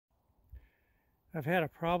I've had a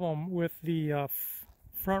problem with the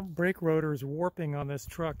front brake rotors warping on this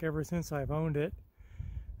truck ever since I've owned it.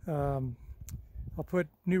 I'll put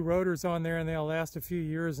new rotors on there and they'll last a few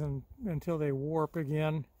years until they warp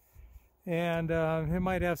again. And it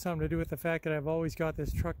might have something to do with the fact that I've always got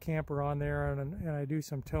this truck camper on there, and I do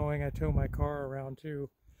some towing. I tow my car around too.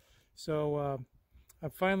 So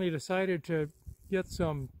I've finally decided to get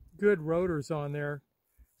some good rotors on there,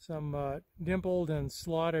 some dimpled and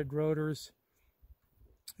slotted rotors,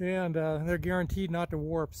 and they're guaranteed not to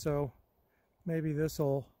warp, so maybe this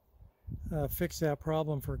will fix that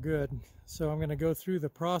problem for good. So I'm going to go through the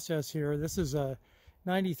process here. This is a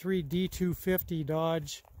 93 D250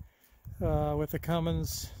 Dodge with a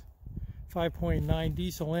Cummins 5.9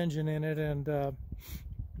 diesel engine in it, and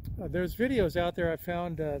there's videos out there I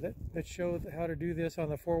found that show how to do this on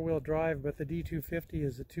the four-wheel drive, but the D250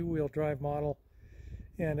 is a two-wheel drive model,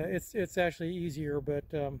 and it's actually easier, but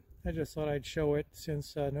I just thought I'd show it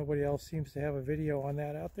since nobody else seems to have a video on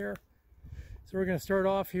that out there. So we're going to start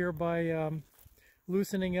off here by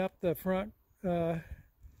loosening up the front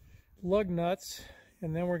lug nuts,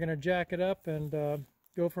 and then we're going to jack it up and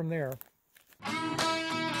go from there.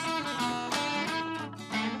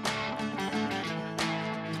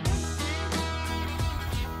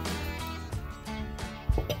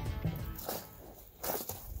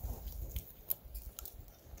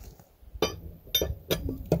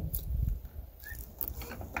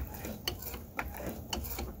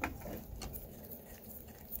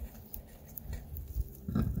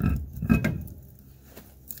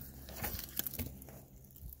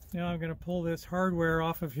 Now I'm going to pull this hardware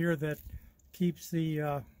off of here that keeps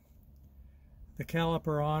the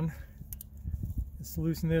caliper on. Let's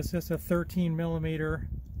loosen this. This is a 13 millimeter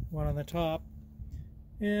one on the top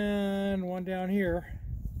and one down here.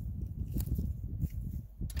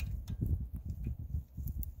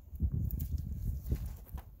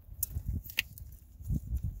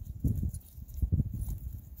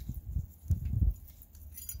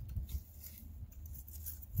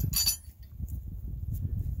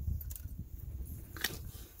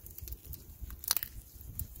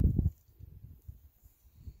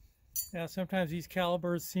 Now sometimes these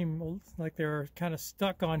calipers seem like they're kind of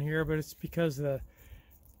stuck on here, but it's because the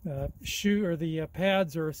shoe or the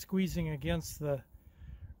pads are squeezing against the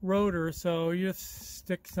rotor. So you just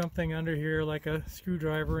stick something under here like a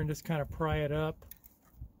screwdriver and just kind of pry it up,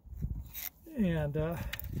 and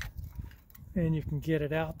you can get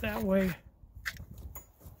it out that way.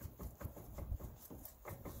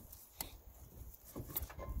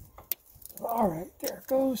 All right, there it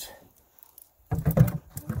goes.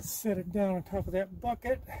 Set it down on top of that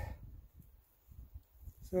bucket.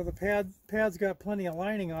 So the pads got plenty of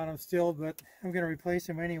lining on them still, but I'm going to replace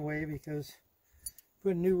them anyway because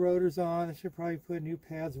putting new rotors on, I should probably put new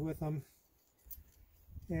pads with them.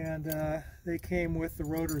 And they came with the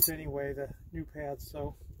rotors anyway, the new pads,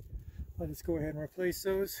 so I'll just go ahead and replace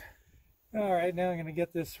those. Alright, now I'm going to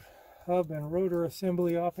get this hub and rotor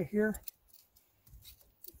assembly off of here.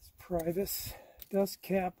 Let's pry this dust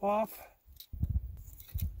cap off.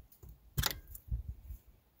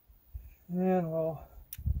 And we'll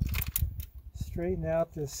straighten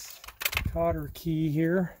out this cotter key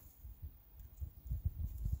here.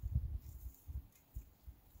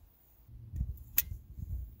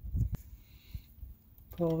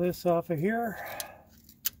 Pull this off of here.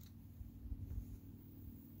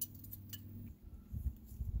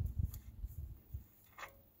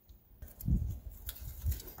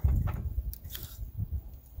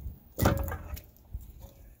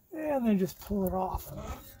 And then just pull it off.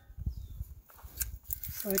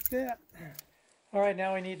 Like that. All right,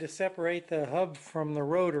 now we need to separate the hub from the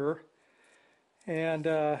rotor, and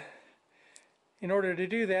in order to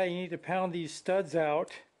do that you need to pound these studs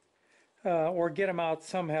out or get them out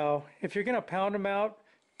somehow. If you're going to pound them out,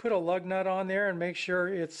 put a lug nut on there and make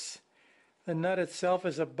sure the nut itself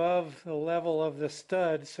is above the level of the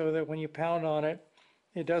stud, so that when you pound on it,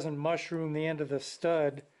 it doesn't mushroom the end of the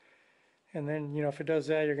stud. And then, you know, if it does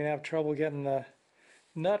that, you're going to have trouble getting the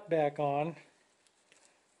nut back on.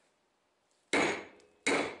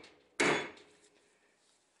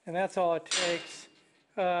 And that's all it takes.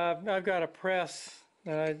 I've got a press.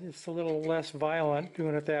 It's a little less violent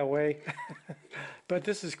doing it that way. But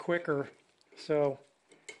this is quicker. So,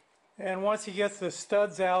 and once he gets the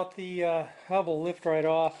studs out, the hub will lift right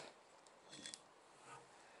off.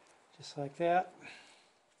 Just like that.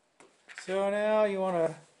 So now you want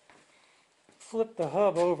to flip the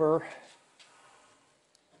hub over.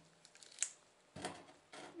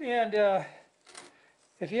 And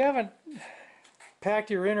if you haven't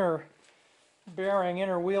packed your inner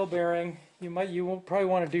wheel bearing, you won't probably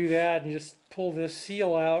want to do that and just pull this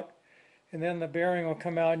seal out, and then the bearing will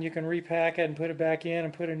come out and you can repack it and put it back in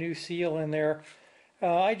and put a new seal in there.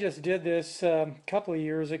 I just did this a couple of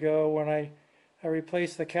years ago when I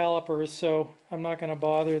replaced the calipers, so I'm not going to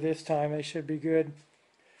bother this time. They should be good.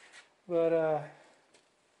 But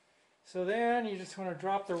so then you just want to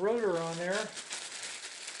drop the rotor on there,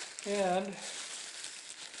 and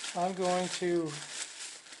I'm going to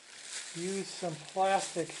use some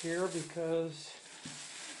plastic here because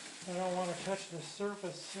I don't want to touch the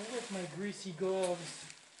surface with my greasy gloves.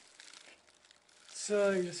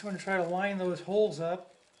 So you just want to try to line those holes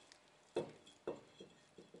up.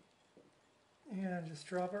 And just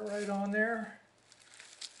drop it right on there.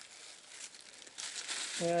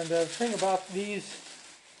 And the thing about these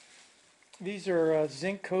are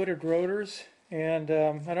zinc coated rotors, and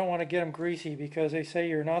I don't want to get them greasy because they say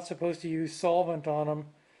you're not supposed to use solvent on them,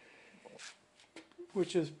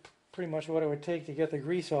 which is pretty much what it would take to get the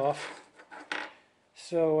grease off.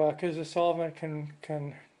 So because the solvent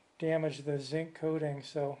can damage the zinc coating,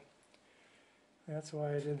 so that's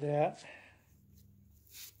why I did that.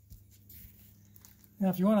 Now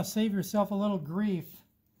if you want to save yourself a little grief,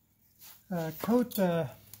 coat the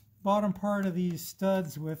bottom part of these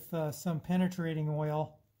studs with some penetrating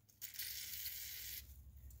oil,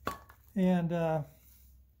 and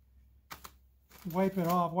wipe it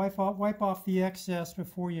off. Wipe off the excess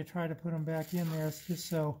before you try to put them back in there. It's just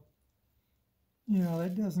so you know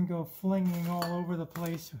that doesn't go flinging all over the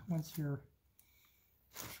place once your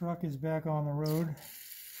truck is back on the road.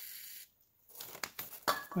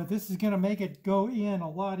 But this is going to make it go in a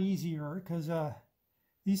lot easier because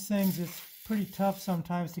these things, it's pretty tough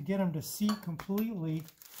sometimes to get them to seat completely.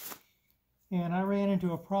 And I ran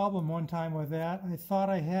into a problem one time with that. I thought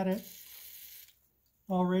I had it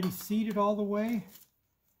already seated all the way,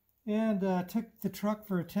 and took the truck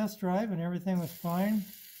for a test drive and everything was fine.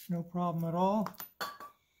 No problem at all.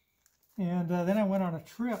 And then I went on a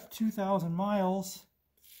trip, 2,000 miles,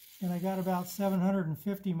 and I got about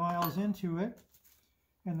 750 miles into it.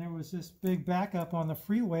 And there was this big backup on the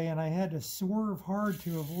freeway, and I had to swerve hard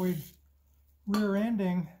to avoid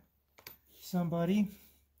rear-ending somebody.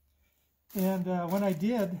 And when I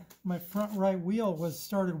did, my front right wheel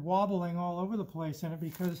started wobbling all over the place, and it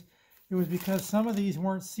was because some of these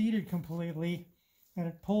weren't seated completely, and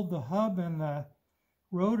it pulled the hub and the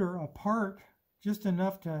rotor apart just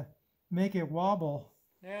enough to make it wobble.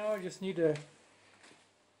 Now I just need to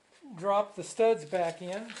drop the studs back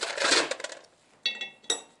in.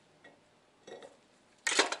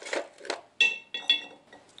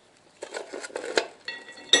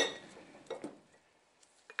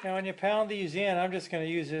 Now when you pound these in, I'm just going to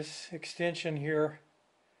use this extension here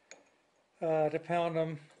to pound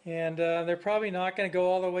them. And they're probably not going to go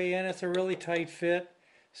all the way in. It's a really tight fit.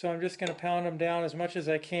 So I'm just going to pound them down as much as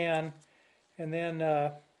I can. And then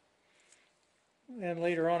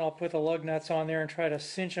later on I'll put the lug nuts on there and try to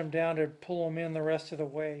cinch them down to pull them in the rest of the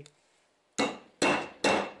way.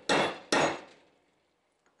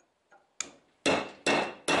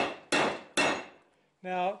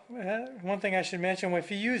 Now, one thing I should mention, if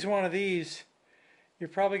you use one of these, you're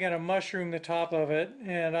probably going to mushroom the top of it,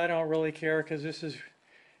 and I don't really care because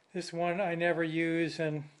this one I never use,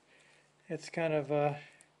 and it's kind of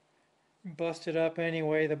busted up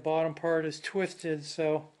anyway. The bottom part is twisted,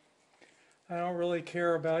 so I don't really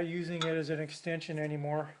care about using it as an extension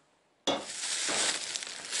anymore.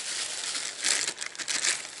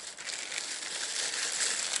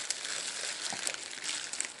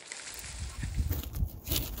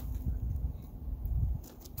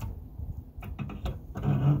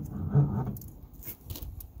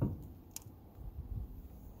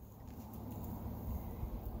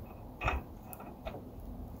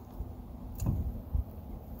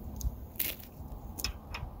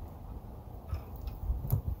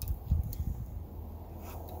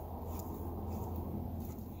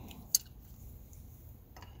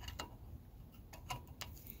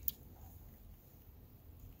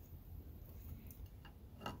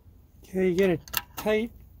 Okay, you get it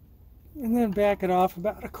tight and then back it off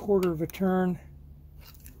about 1/4 of a turn.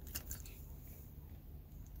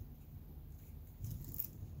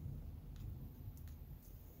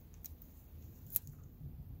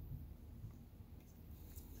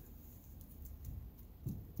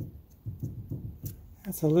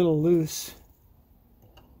 That's a little loose.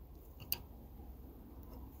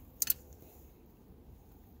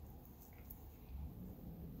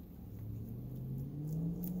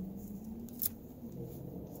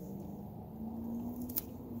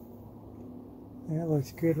 That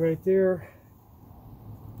looks good right there.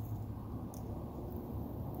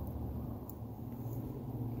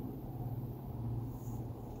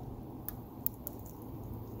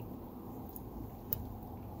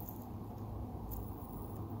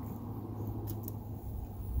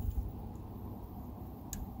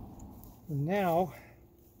 And now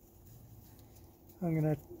I'm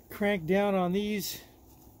going to crank down on these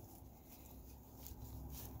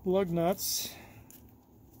lug nuts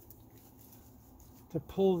to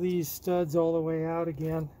pull these studs all the way out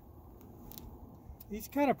again. These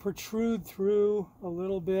kind of protrude through a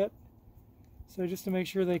little bit, so just to make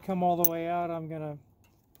sure they come all the way out, I'm going to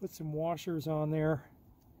put some washers on there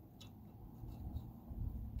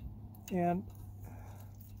and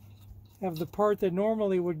have the part that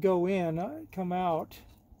normally would go in come out,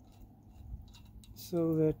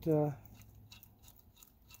 so that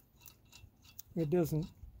it doesn't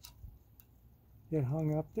get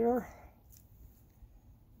hung up there.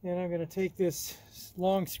 And I'm going to take this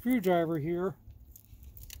long screwdriver here,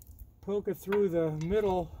 poke it through the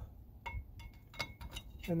middle,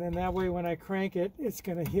 and then that way when I crank it, it's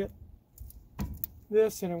going to hit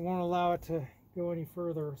this and it won't allow it to go any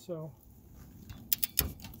further.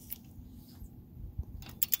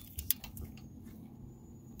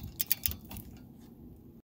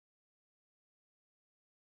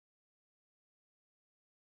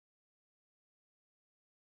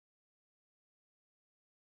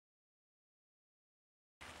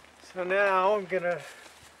 So now I'm gonna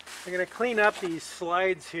clean up these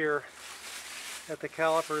slides here that the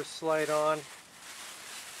calipers slide on.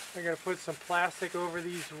 I'm gonna put some plastic over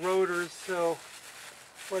these rotors so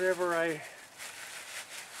whatever I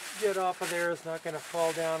get off of there is not gonna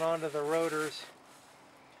fall down onto the rotors.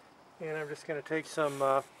 And I'm just gonna take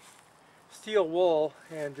some steel wool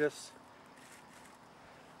and just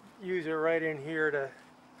use it right in here to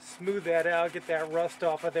smooth that out, get that rust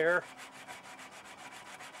off of there.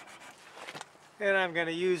 And I'm going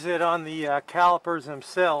to use it on the calipers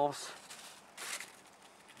themselves.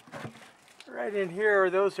 Right in here,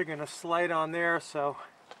 those are going to slide on there, so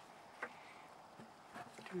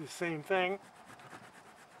do the same thing.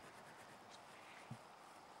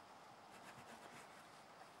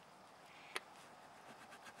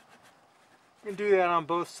 You can do that on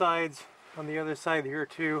both sides, on the other side here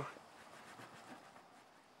too.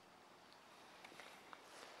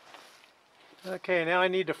 Okay, now I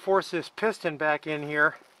need to force this piston back in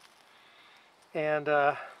here, and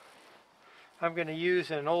I'm going to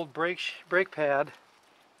use an old brake pad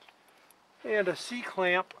and a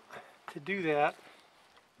C-clamp to do that.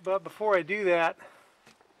 But before I do that,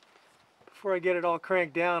 before I get it all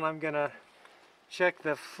cranked down, I'm going to check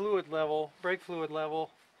the fluid level, brake fluid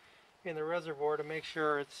level in the reservoir to make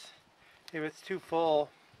sure if it's too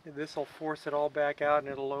full, this will force it all back out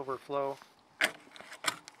and it'll overflow.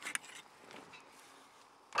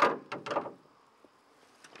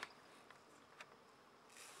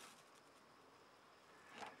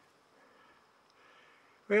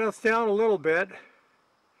 Well, it's down a little bit.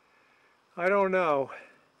 I don't know.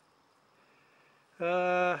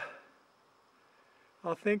 I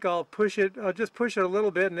think I'll push it. I'll just push it a little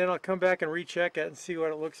bit and then I'll come back and recheck it and see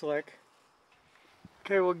what it looks like.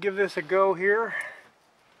 Okay, we'll give this a go here.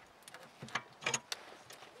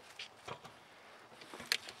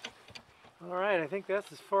 Alright, I think that's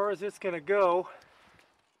as far as it's going to go.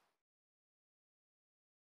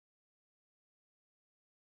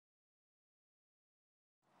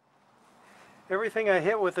 Everything I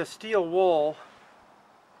hit with a steel wool,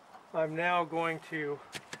 I'm now going to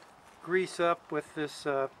grease up with this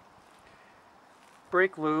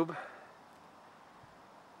brake lube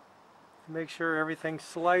to make sure everything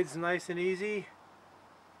slides nice and easy.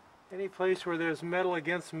 Any place where there's metal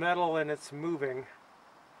against metal and it's moving,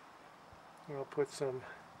 I'll put some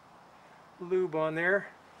lube on there.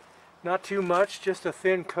 Not too much, just a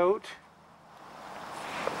thin coat.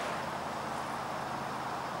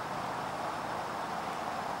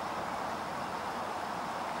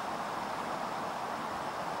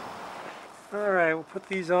 Alright, we'll put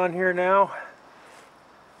these on here now.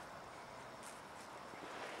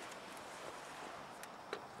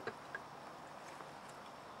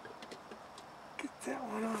 Get that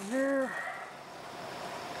one on there.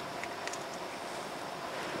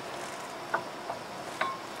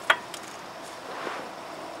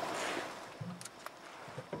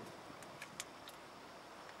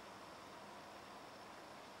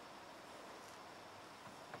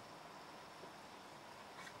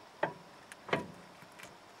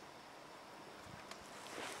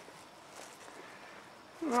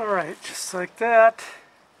 Alright, just like that.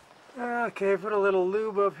 Okay, put a little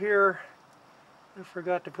lube up here. I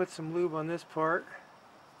forgot to put some lube on this part.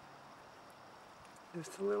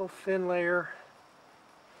 Just a little thin layer,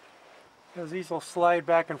 because these will slide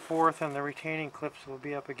back and forth and the retaining clips will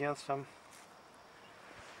be up against them.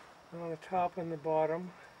 On the top and the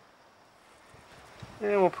bottom.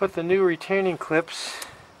 And we'll put the new retaining clips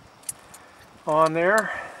on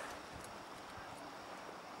there.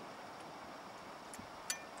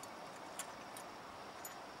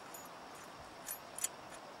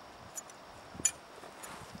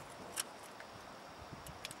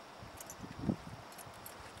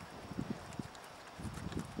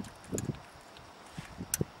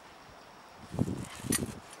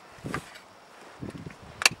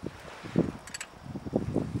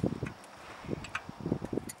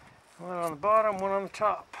 One on the bottom, one on the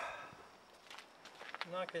top.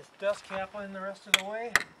 Knock this dust cap in the rest of the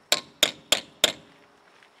way.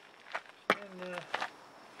 And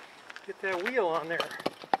get that wheel on there.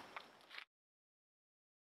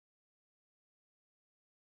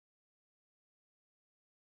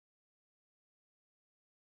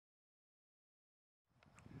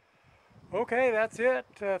 Okay, that's it.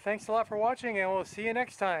 Thanks a lot for watching, and we'll see you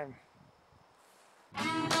next time.